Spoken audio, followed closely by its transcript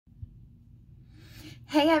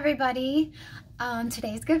Hey everybody,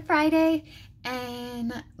 today's Good Friday,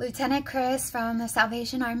 and Lieutenant Chris from the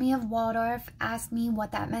Salvation Army of Waldorf asked me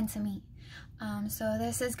what that meant to me. So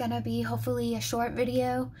this is gonna be hopefully a short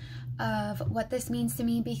video of what this means to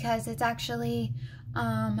me, because it's actually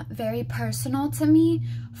very personal to me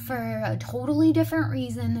for a totally different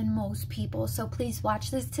reason than most people. So please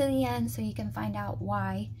watch this to the end so you can find out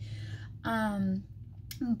why.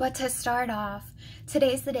 But to start off,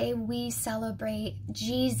 today's the day we celebrate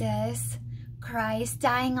Jesus Christ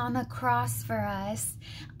dying on the cross for us.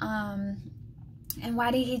 And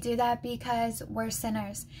why did he do that? Because we're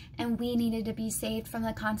sinners and we needed to be saved from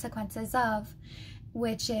the consequences of,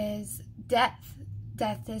 which is death.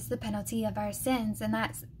 Death is the penalty of our sins, and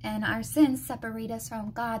our sins separate us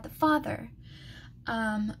from God the Father.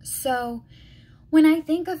 So when I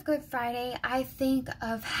think of Good Friday, I think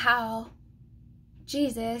of how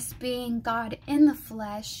Jesus, being God in the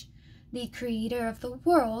flesh, the creator of the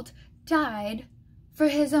world, died for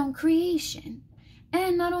his own creation.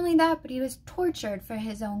 And not only that, but he was tortured for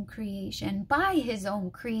his own creation, by his own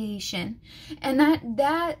creation. And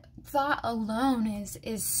that thought alone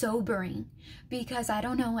is sobering, because I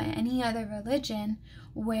don't know any other religion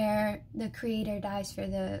where the creator dies for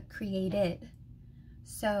the created.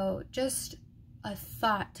 So just a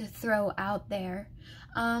thought to throw out there.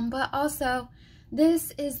 But also,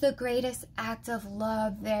 this is the greatest act of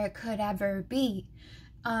love there could ever be,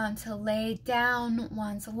 to lay down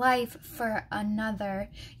one's life for another.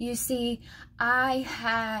 You see, I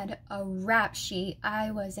had a rap sheet.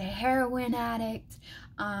 I was a heroin addict,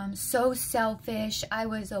 so selfish. I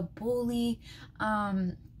was a bully,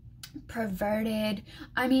 perverted.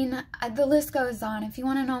 I mean, the list goes on. If you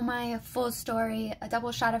want to know my full story, A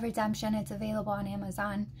Double Shot of Redemption, it's available on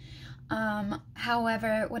Amazon.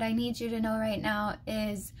 However, what I need you to know right now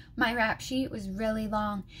is my rap sheet was really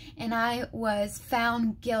long, and I was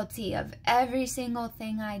found guilty of every single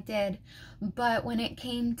thing I did. But when it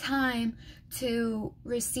came time to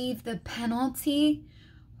receive the penalty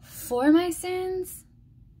for my sins,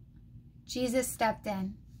 Jesus stepped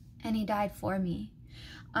in and he died for me.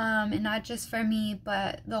 And not just for me,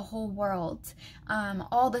 but the whole world.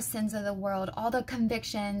 All the sins of the world, all the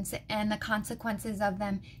convictions and the consequences of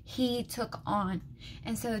them, he took on.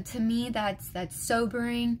 And so to me, that's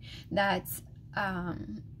sobering. It's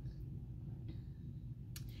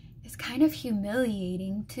kind of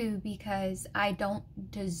humiliating too, because I don't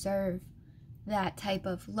deserve that type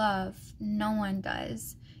of love. No one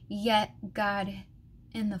does. Yet God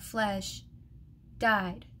in the flesh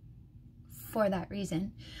died for that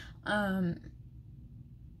reason. And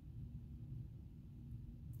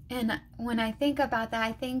when I think about that,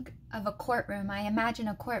 I think of a courtroom. I imagine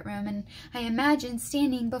a courtroom, and I imagine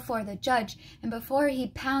standing before the judge, and before he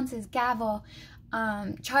pounds his gavel,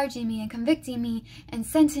 charging me and convicting me and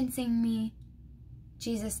sentencing me,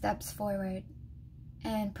 Jesus steps forward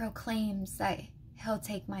and proclaims that he'll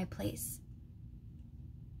take my place.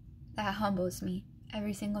 That humbles me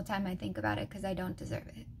every single time I think about it, because I don't deserve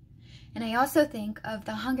it. And I also think of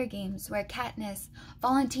the Hunger Games, where Katniss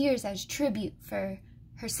volunteers as tribute for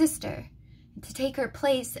her sister to take her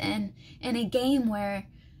place in a game where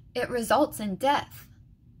it results in death.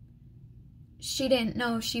 She didn't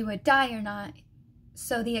know if she would die or not.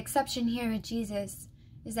 So the exception here with Jesus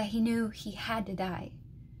is that he knew he had to die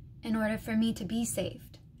in order for me to be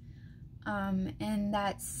saved. And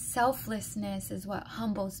that selflessness is what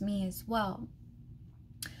humbles me as well.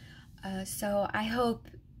 So I hope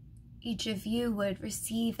each of you would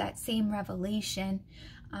receive that same revelation,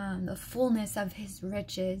 the fullness of his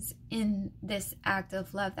riches in this act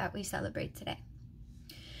of love that we celebrate today.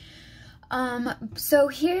 So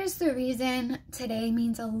here's the reason today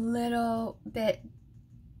means a little bit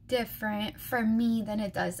different for me than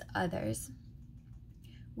it does others.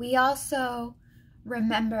 We also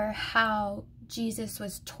remember how Jesus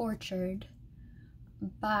was tortured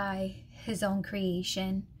by his own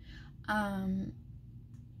creation,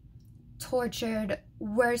 tortured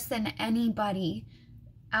worse than anybody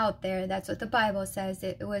out there. That's what the Bible says.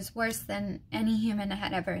 It was worse than any human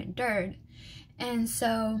had ever endured. And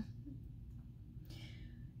so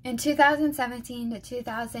in 2017 to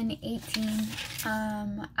 2018,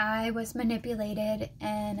 I was manipulated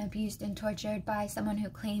and abused and tortured by someone who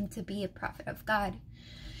claimed to be a prophet of God.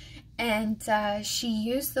 And she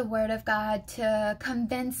used the word of God to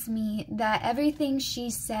convince me that everything she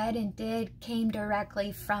said and did came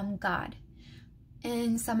directly from God.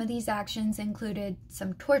 And some of these actions included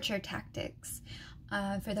some torture tactics.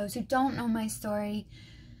 For those who don't know my story,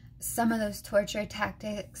 some of those torture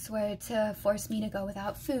tactics were to force me to go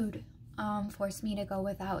without food, force me to go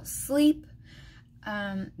without sleep,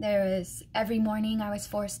 Every morning I was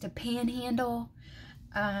forced to panhandle.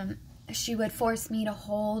 She would force me to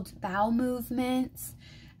hold bowel movements.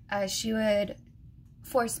 She would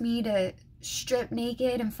force me to strip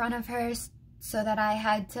naked in front of her so that I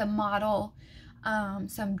had to model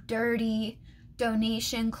some dirty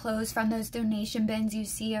donation clothes from those donation bins you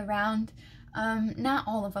see around. Not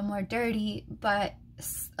all of them were dirty, but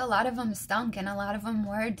a lot of them stunk and a lot of them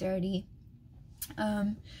were dirty.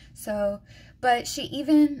 But she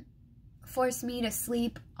even forced me to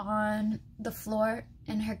sleep on the floor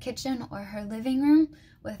in her kitchen or her living room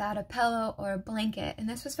without a pillow or a blanket, and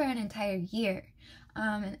this was for an entire year.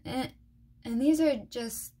 And these are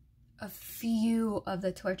just a few of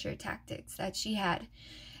the torture tactics that she had.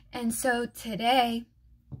 And so today,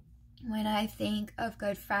 when I think of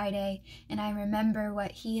Good Friday and I remember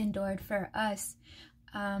what he endured for us,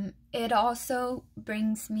 it also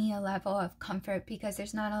brings me a level of comfort, because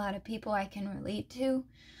there's not a lot of people I can relate to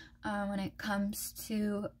when it comes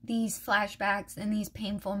to these flashbacks and these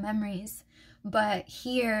painful memories. But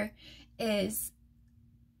here is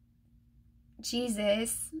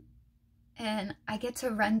Jesus, and I get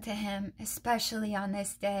to run to him, especially on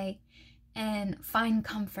this day, and find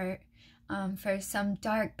comfort for some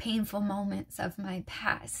dark, painful moments of my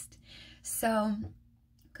past. So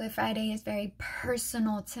Good Friday is very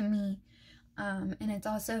personal to me, and it's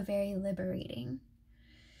also very liberating.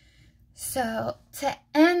 So to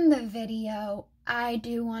end the video, I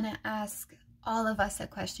do want to ask all of us a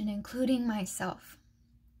question, including myself.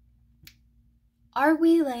 Are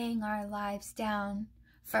we laying our lives down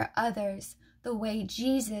for others the way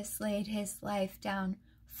Jesus laid his life down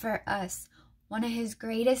for us? One of his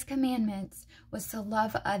greatest commandments was to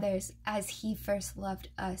love others as he first loved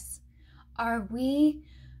us. Are we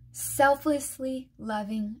selflessly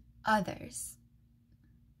loving others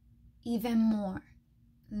even more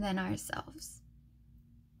than ourselves?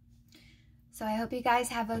 So I hope you guys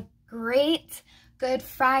have a great Good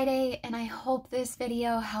Friday, and I hope this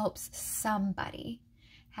video helps somebody.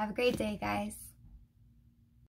 Have a great day, guys.